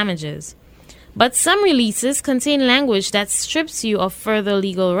those damages. But some releases contain language that strips you of further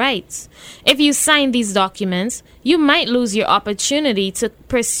legal rights. If you sign these documents, you might lose your opportunity to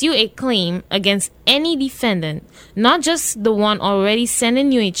pursue a claim against any defendant, not just the one already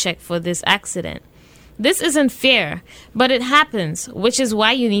sending you a check for this accident. This isn't fair, but it happens, which is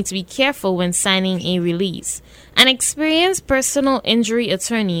why you need to be careful when signing a release. An experienced personal injury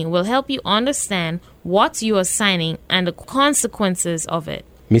attorney will help you understand what you are signing and the consequences of it.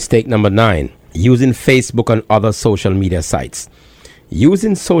 Mistake number 9, using Facebook and other social media sites.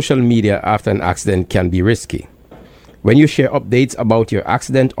 Using social media after an accident can be risky. When you share updates about your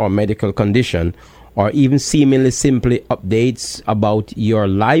accident or medical condition, or even seemingly simply updates about your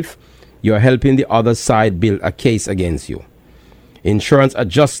life, you're helping the other side build a case against you. Insurance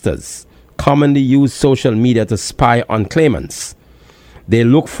adjusters commonly use social media to spy on claimants. They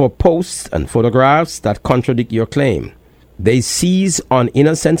look for posts and photographs that contradict your claim. They seize on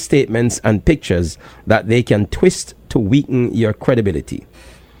innocent statements and pictures that they can twist to weaken your credibility.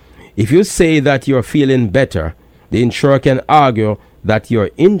 If you say that you're feeling better, the insurer can argue that your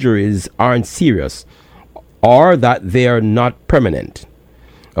injuries aren't serious or that they are not permanent.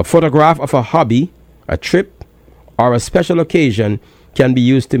 A photograph of a hobby, a trip, or a special occasion can be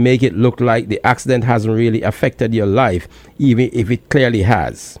used to make it look like the accident hasn't really affected your life, even if it clearly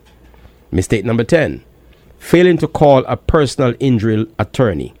has. Mistake number 10. Failing to call a personal injury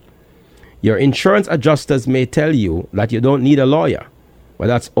attorney. Your insurance adjusters may tell you that you don't need a lawyer, but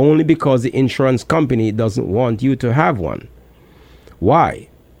that's only because the insurance company doesn't want you to have one. Why?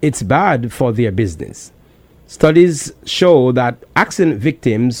 It's bad for their business. Studies show that accident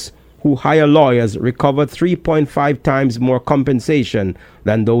victims who hire lawyers recover 3.5 times more compensation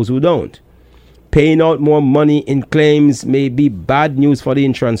than those who don't. Paying out more money in claims may be bad news for the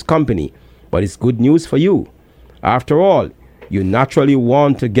insurance company, but it's good news for you. After all, you naturally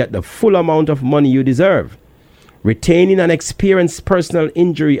want to get the full amount of money you deserve. Retaining an experienced personal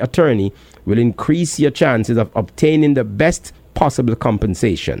injury attorney will increase your chances of obtaining the best possible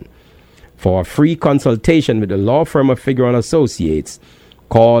compensation. For a free consultation with the law firm of Figueroa & Associates,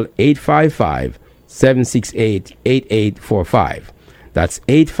 call 855-768-8845. That's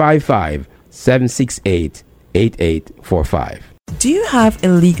 855-768-8845. Do you have a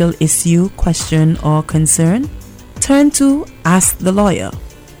legal issue, question, or concern? Turn to Ask the Lawyer.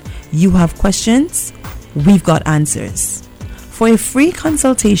 You have questions? We've got answers. For a free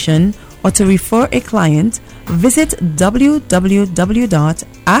consultation or to refer a client, visit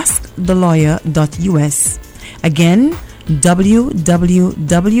www.askthelawyer.us. Again,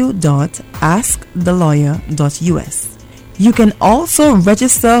 www.askthelawyer.us. You can also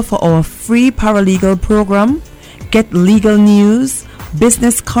register for our free paralegal program, get legal news,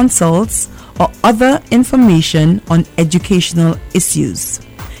 business consults, or other information on educational issues.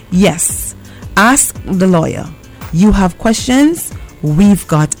 Yes, Ask the Lawyer. You have questions? We've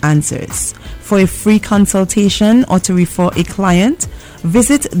got answers. For a free consultation or to refer a client,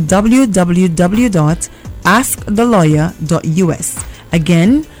 visit www.askthelawyer.us.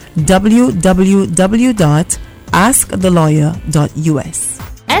 Again, www.askthelawyer.us.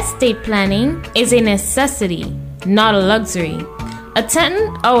 Estate planning is a necessity, not a luxury.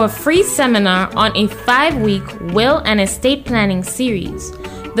 Attend our free seminar on a 5-week will and estate planning series.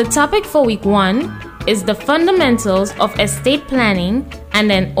 The topic for week 1 is the fundamentals of estate planning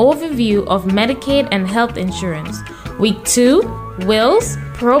and an overview of Medicaid and health insurance. Week 2, wills,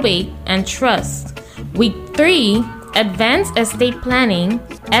 probate, and trust. Week 3, advanced estate planning,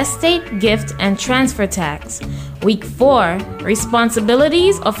 estate, gift, and transfer tax. Week 4,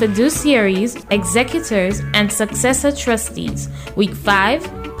 responsibilities of fiduciaries, executors, and successor trustees. Week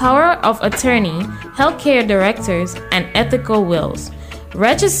 5, power of attorney, healthcare directors, and ethical wills.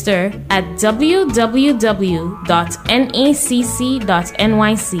 Register at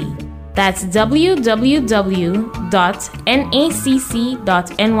www.nacc.nyc. That's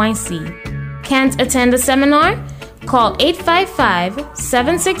www.nacc.nyc. Can't attend the seminar? Call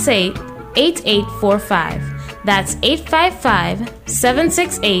 855-768-8845. That's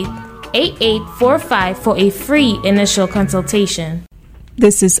 855-768-8845 for a free initial consultation.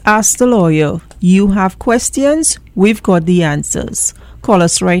 This is Ask the Lawyer. You have questions? We've got the answers. Call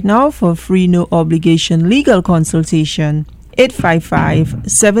us right now for free no obligation legal consultation.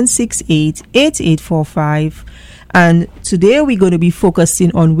 855-768-8845. And today we're going to be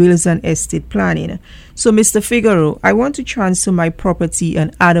focusing on wills and estate planning. So Mr. Figaro, I want to transfer my property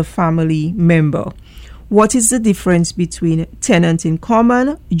and add a family member. What is the difference between tenant in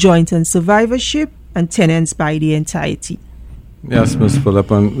common, joint and survivorship, and tenants by the entirety? Yes, Ms. Phillip,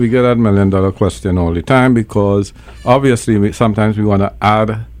 and we get that $1 million question all the time because obviously sometimes we want to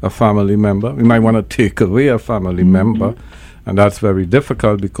add a family member. We might want to take away a family member, and that's very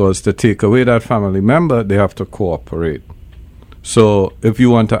difficult because to take away that family member, they have to cooperate. So if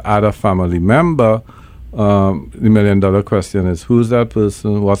you want to add a family member, the $1 million question is who's that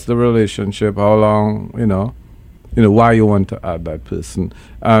person, what's the relationship, how long, why you want to add that person.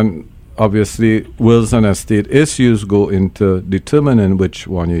 And obviously, wills and estate issues go into determining which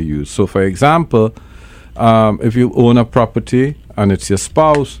one you use. So, for example, if you own a property and it's your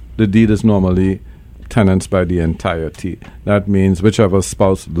spouse, the deed is normally tenants by the entirety. That means whichever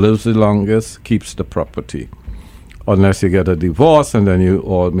spouse lives the longest keeps the property. Unless you get a divorce and then you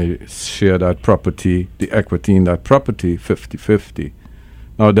all may share that property, the equity in that property, 50-50.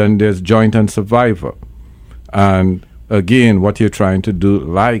 Now, then there's joint and survivor. And again, what you're trying to do,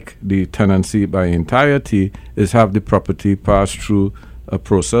 like the tenancy by entirety, is have the property pass through a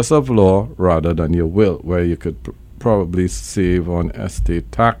process of law rather than your will, where you could probably save on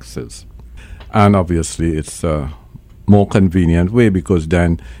estate taxes. And obviously, it's a more convenient way because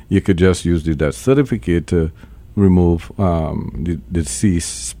then you could just use the death certificate to remove the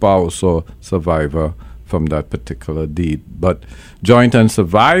deceased spouse or survivor from that particular deed. But joint and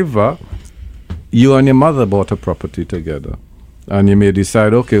survivor, you and your mother bought a property together, and you may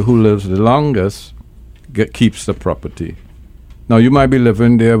decide, okay, who lives the longest keeps the property. Now, you might be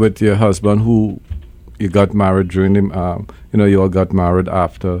living there with your husband who you got married during the, you all got married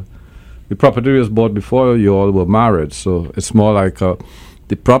after. The property was bought before you all were married, so it's more like the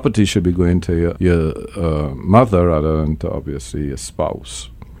property should be going to your mother rather than to obviously your spouse.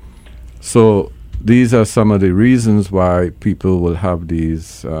 So these are some of the reasons why people will have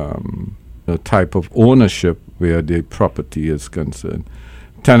these type of ownership where the property is concerned.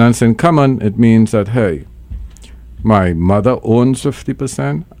 Tenants in common, it means that, hey, my mother owns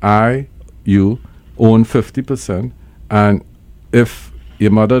 50%, you own 50%, and if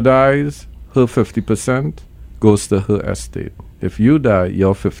your mother dies, her 50% goes to her estate. If you die,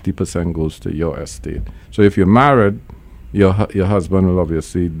 your 50% goes to your estate. So if you're married, your husband will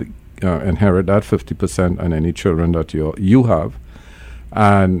obviously inherit that 50% and any children that you have.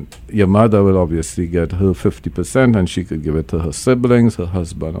 And your mother will obviously get her 50%, and she could give it to her siblings, her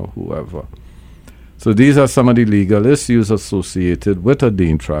husband, or whoever. So these are some of the legal issues associated with a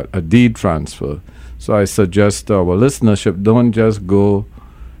deed transfer. So I suggest to our listenership, don't just go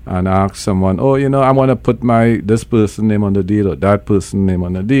and ask someone, oh, I want to put this person's name on the deed or that person's name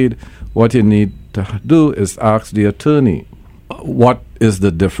on the deed. What you need to do is ask the attorney, what is the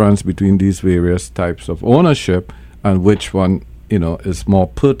difference between these various types of ownership and which one, is more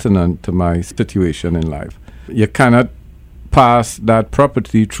pertinent to my situation in life. You cannot pass that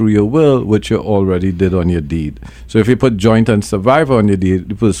property through your will, which you already did on your deed. So if you put joint and survivor on your deed,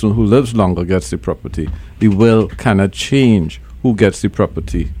 the person who lives longer gets the property. The will cannot change who gets the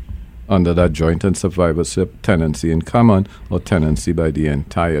property under that joint and survivorship, tenancy in common or tenancy by the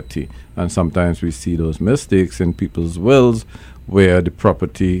entirety. And sometimes we see those mistakes in people's wills where the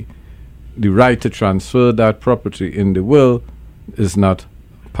right to transfer that property in the will is not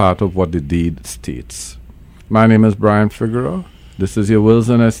part of what the deed states. My name is Brian Figueroa. This is your Wills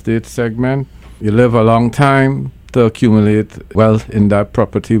and Estates segment. You live a long time to accumulate wealth in that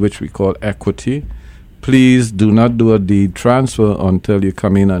property, which we call equity. Please do not do a deed transfer until you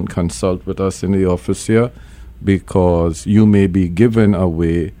come in and consult with us in the office here, because you may be giving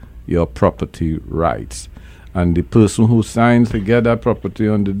away your property rights. And the person who signs to get that property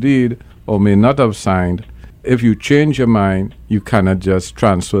on the deed or may not have signed, if you change your mind, you cannot just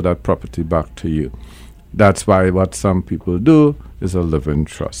transfer that property back to you. That's why what some people do is a living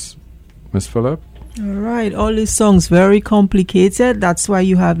trust. Ms. Phillip? All right. All these songs very complicated. That's why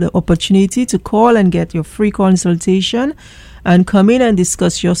you have the opportunity to call and get your free consultation and come in and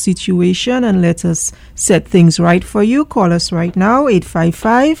discuss your situation and let us set things right for you. Call us right now,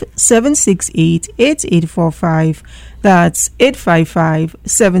 855-768-8845. That's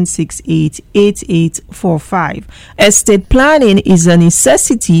 855-768-8845. Estate planning is a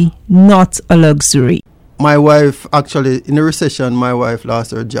necessity, not a luxury. My wife, actually, in the recession, my wife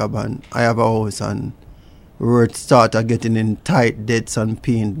lost her job and I have a house and we were started getting in tight debts and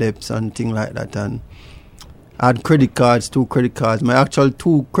paying debts and things like that. And I had credit cards, 2 credit cards. My actual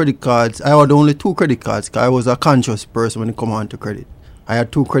 2 credit cards, I had only 2 credit cards because I was a conscious person when it come on to credit. I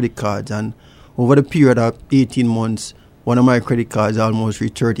had 2 credit cards and over the period of 18 months, one of my credit cards almost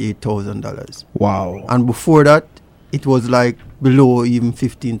reached $38,000. Wow. And before that, it was like below even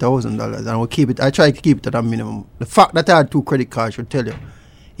 $15,000, and I tried to keep it at a minimum. The fact that I had 2 credit cards should tell you.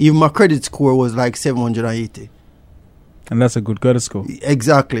 Even my credit score was like 780. And that's a good credit score.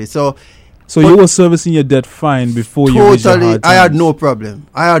 Exactly. So you were servicing your debt fine before you reached your hard times. I had no problem.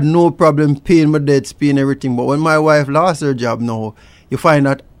 I had no problem paying my debts, paying everything. But when my wife lost her job now, you find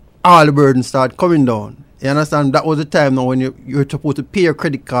that all the burdens start coming down. You understand? That was the time now when you're supposed to pay your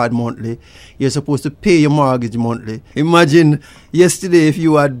credit card monthly. You're supposed to pay your mortgage monthly. Imagine yesterday if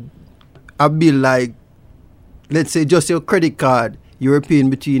you had a bill like, let's say just your credit card, you were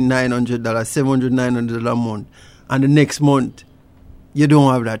paying between $900, $700, $900 a month. And the next month, you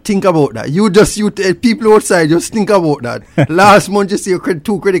don't have that. Think about that. People outside, just think about that. Last month you see your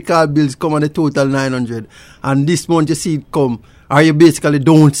 2 credit card bills come on a total $900. And this month you see it come, or you basically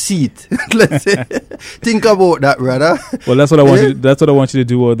don't see it. Let's say. Think about that, brother. Well, that's what I want you to, that's what I want you to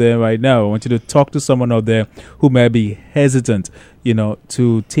do out there right now. I want you to talk to someone out there who may be hesitant,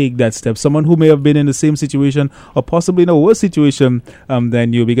 to take that step. Someone who may have been in the same situation or possibly in a worse situation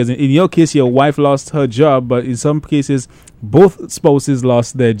than you. Because in your case, your wife lost her job, but in some cases, both spouses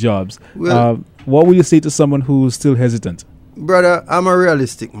lost their jobs. Well, what will you say to someone who's still hesitant? Brother, I'm a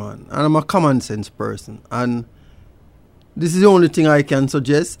realistic man and I'm a common sense person. And this is the only thing I can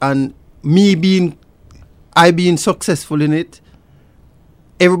suggest. And being successful in it,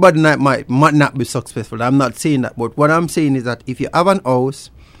 everybody might not be successful. I'm not saying that. But what I'm saying is that if you have an house,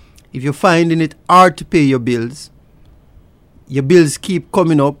 if you're finding it hard to pay your bills keep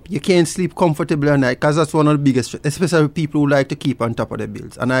coming up, you can't sleep comfortably at night, because that's one of the biggest, especially people who like to keep on top of their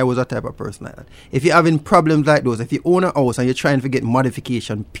bills. And I was a type of person like that. If you're having problems like those, if you own a house and you're trying to get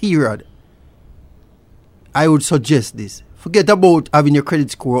modification, period, I would suggest this. Forget about having your credit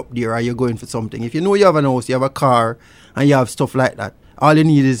score up there or you're going for something. If you know you have an house, you have a car, and you have stuff like that, all you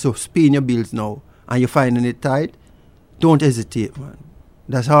need is to pay your bills now, and you're finding it tight, don't hesitate, man.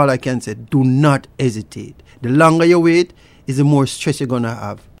 That's all I can say. Do not hesitate. The longer you wait, is the more stress you're going to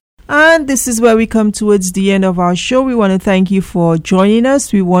have. And this is where we come towards the end of our show. We want to thank you for joining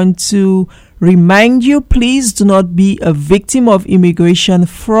us. We want to remind you, please do not be a victim of immigration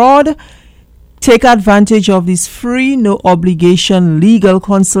fraud. Take advantage of this free, no obligation legal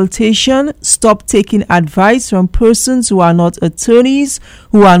consultation. Stop taking advice from persons who are not attorneys,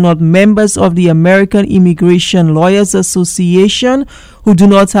 who are not members of the American Immigration Lawyers Association, who do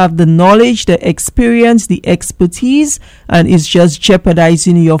not have the knowledge, the experience, the expertise, and is just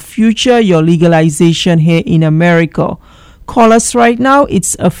jeopardizing your future, your legalization here in America. Call us right now.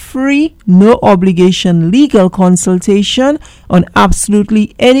 It's a free, no obligation legal consultation on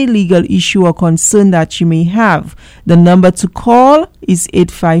absolutely any legal issue or concern that you may have. The number to call is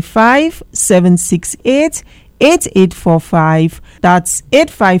 855-768-8845. That's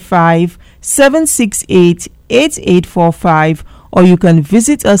 855-768-8845. Or you can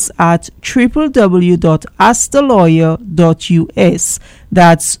visit us at www.askthelawyer.us.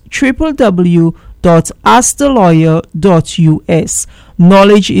 That's www.askthelawyer.us.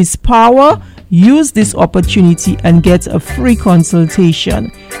 Knowledge is power. Use this opportunity and get a free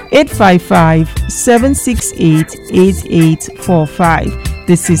consultation. 855-768-8845.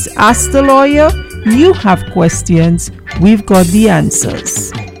 This is Ask the Lawyer. You have questions. We've got the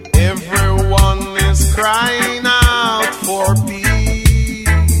answers. Everyone is crying out for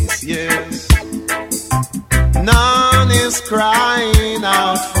peace, yes. None is crying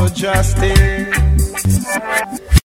out for justice.